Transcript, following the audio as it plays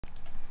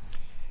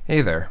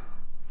Hey there.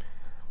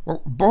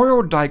 Well,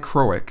 Boyle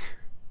Dicroic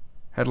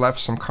had left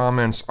some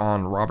comments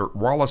on Robert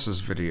Wallace's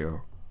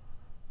video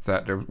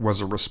that was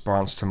a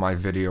response to my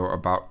video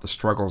about the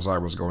struggles I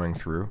was going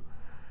through.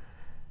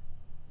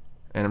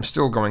 And I'm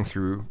still going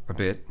through a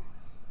bit,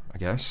 I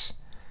guess.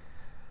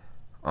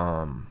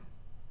 And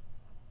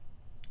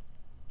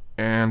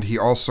he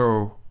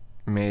also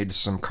made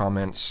some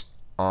comments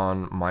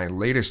on my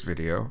latest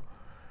video.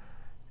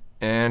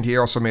 And he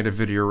also made a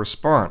video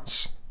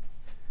response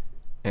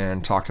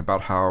and talked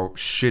about how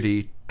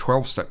shitty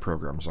 12-step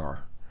programs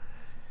are.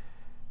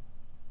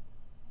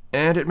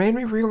 And it made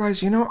me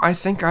realize, I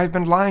think I've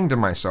been lying to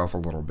myself a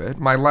little bit.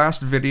 My last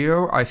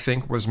video, I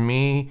think, was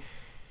me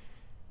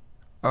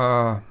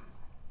trying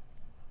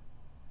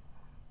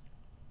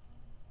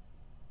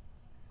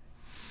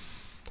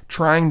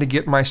to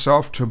get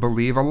myself to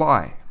believe a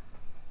lie.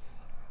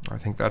 I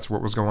think that's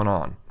what was going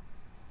on.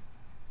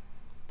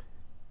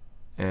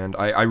 And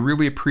I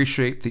really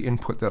appreciate the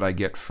input that I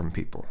get from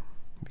people.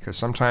 Because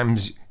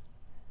sometimes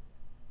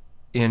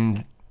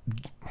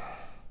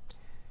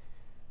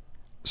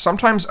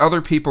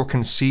other people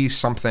can see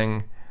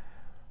something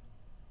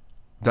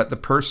that the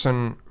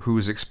person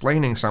who's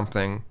explaining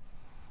something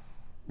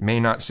may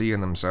not see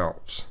in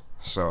themselves.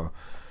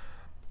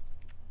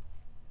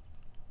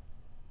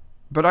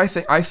 But I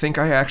think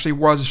I actually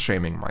was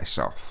shaming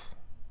myself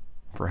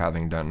for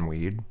having done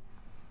weed.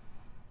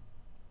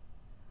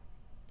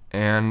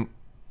 And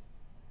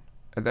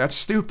that's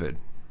stupid.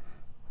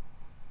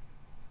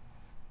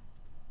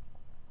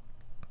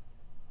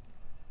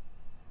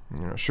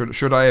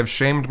 Should I have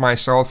shamed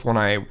myself when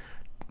I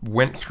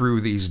went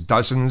through these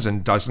dozens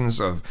and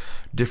dozens of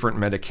different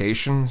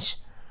medications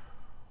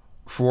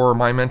for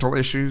my mental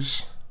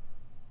issues?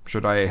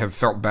 Should I have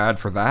felt bad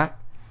for that?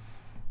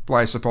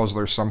 Well, I suppose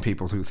there's some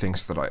people who think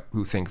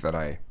that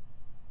I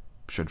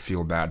should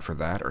feel bad for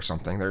that or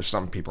something. There's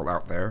some people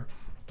out there,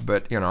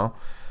 but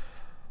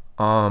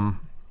I'm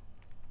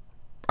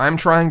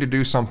trying to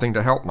do something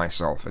to help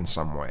myself in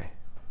some way.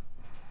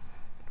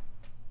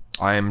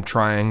 I am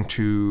trying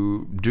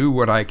to do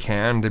what I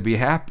can to be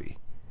happy.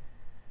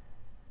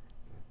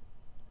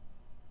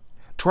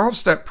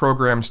 12-step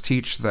programs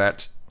teach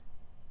that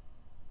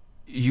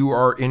you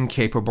are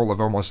incapable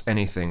of almost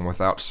anything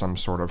without some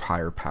sort of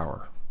higher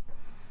power.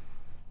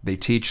 They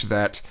teach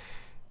that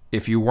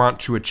if you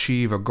want to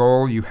achieve a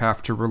goal, you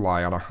have to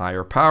rely on a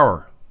higher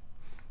power.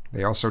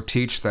 They also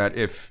teach that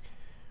if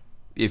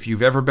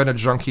you've ever been a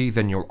junkie,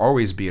 then you'll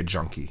always be a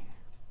junkie.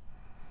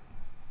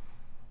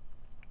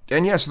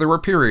 And yes, there were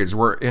periods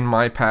where in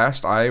my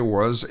past I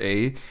was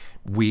a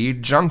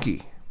weed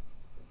junkie,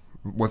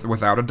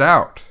 without a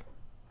doubt.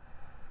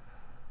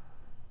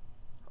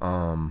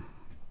 That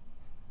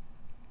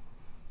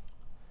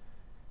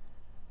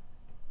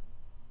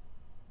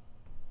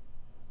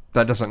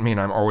doesn't mean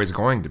I'm always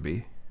going to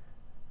be.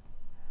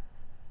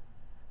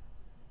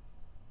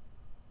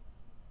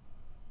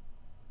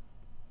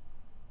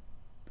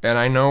 And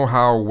I know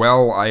how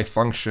well I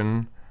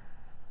function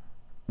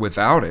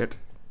without it.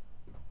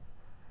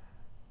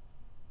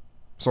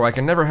 So I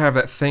can never have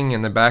that thing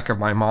in the back of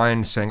my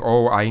mind saying,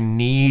 oh, I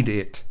need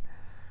it.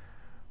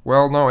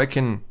 Well, no, it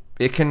can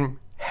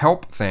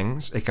help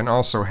things. It can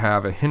also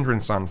have a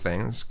hindrance on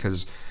things,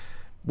 because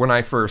when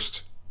I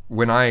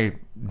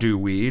do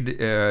weed,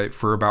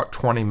 for about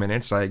 20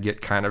 minutes, I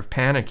get kind of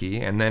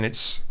panicky, and then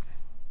it's,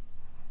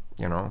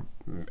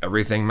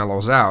 everything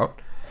mellows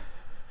out.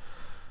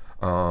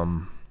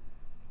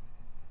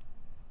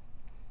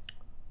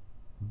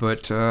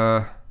 But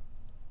I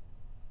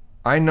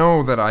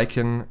know that I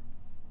can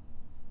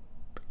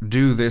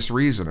do this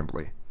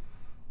reasonably.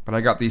 But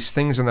I got these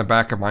things in the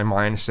back of my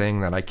mind saying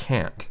that I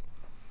can't.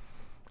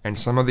 And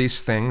some of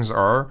these things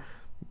are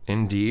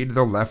indeed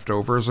the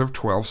leftovers of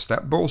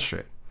 12-step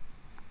bullshit.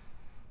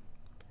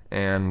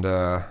 And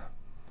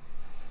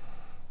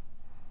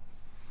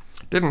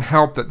didn't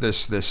help that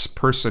this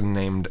person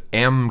named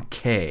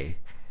MK,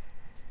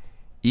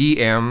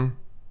 EM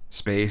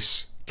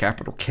space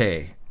capital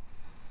K,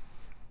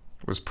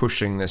 was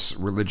pushing this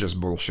religious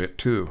bullshit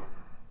too.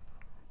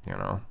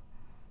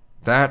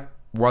 That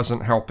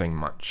wasn't helping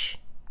much.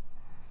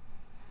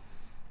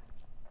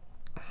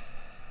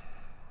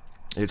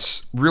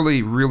 It's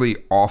really, really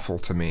awful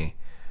to me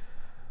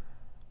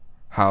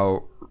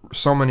how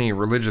so many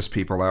religious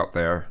people out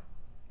there,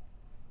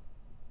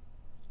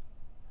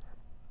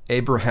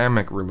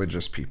 Abrahamic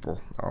religious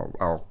people,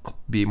 I'll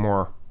be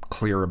more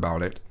clear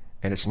about it,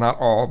 and it's not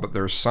all, but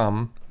there's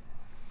some,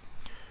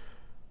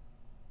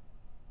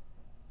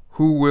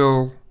 who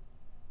will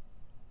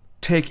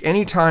take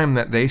any time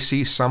that they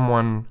see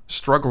someone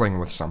struggling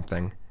with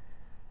something,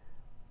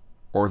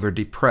 or they're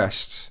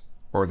depressed,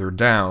 or they're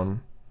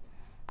down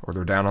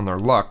on their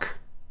luck,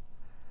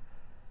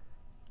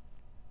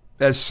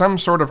 as some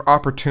sort of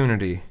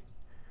opportunity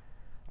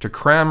to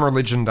cram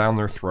religion down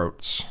their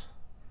throats.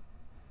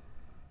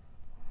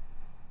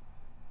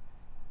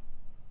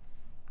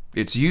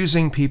 It's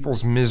using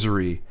people's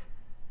misery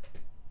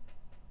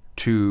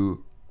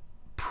to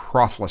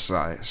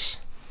prophesize.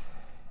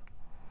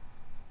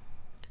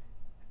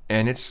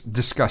 And it's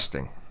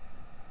disgusting.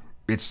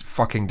 It's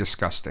fucking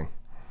disgusting,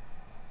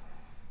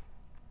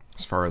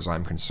 as far as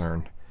I'm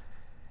concerned.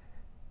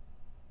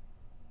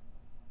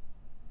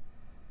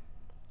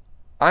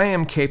 I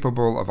am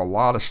capable of a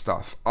lot of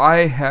stuff.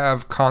 I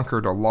have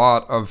conquered a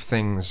lot of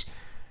things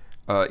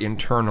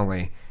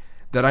internally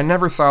that I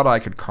never thought I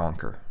could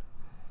conquer.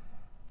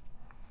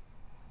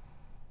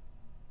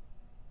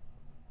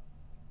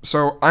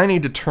 So I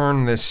need to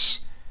turn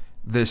this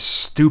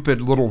stupid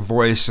little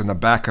voice in the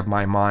back of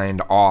my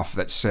mind off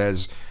that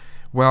says,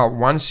 well,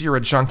 once you're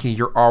a junkie,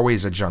 you're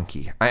always a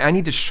junkie. I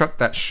need to shut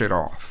that shit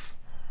off.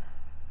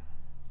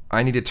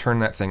 I need to turn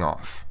that thing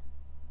off.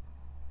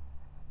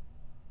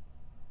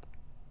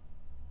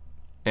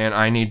 And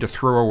I need to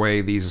throw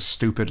away these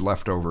stupid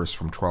leftovers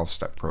from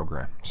 12-step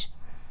programs.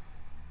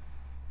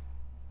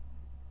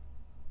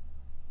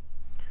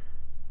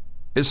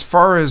 As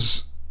far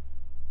as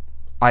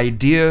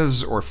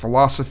ideas or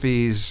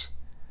philosophies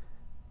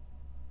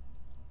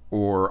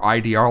or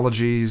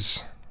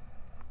ideologies,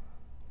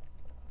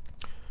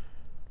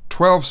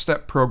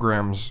 12-step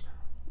programs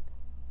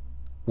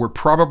were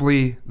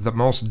probably the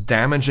most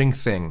damaging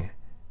thing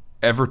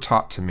ever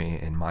taught to me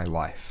in my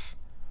life.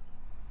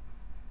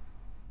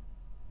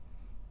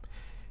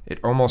 It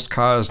almost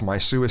caused my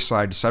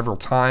suicide several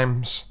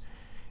times,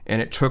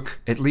 and it took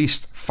at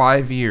least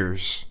 5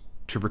 years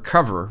to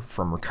recover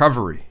from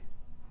recovery.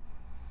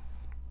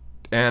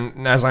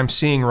 And as I'm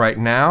seeing right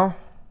now,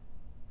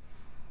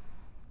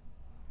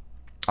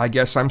 I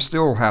guess I'm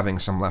still having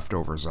some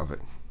leftovers of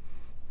it.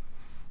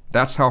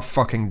 That's how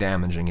fucking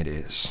damaging it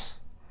is.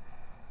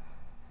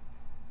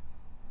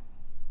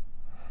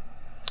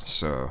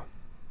 So,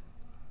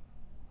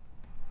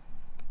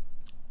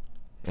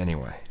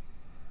 anyway.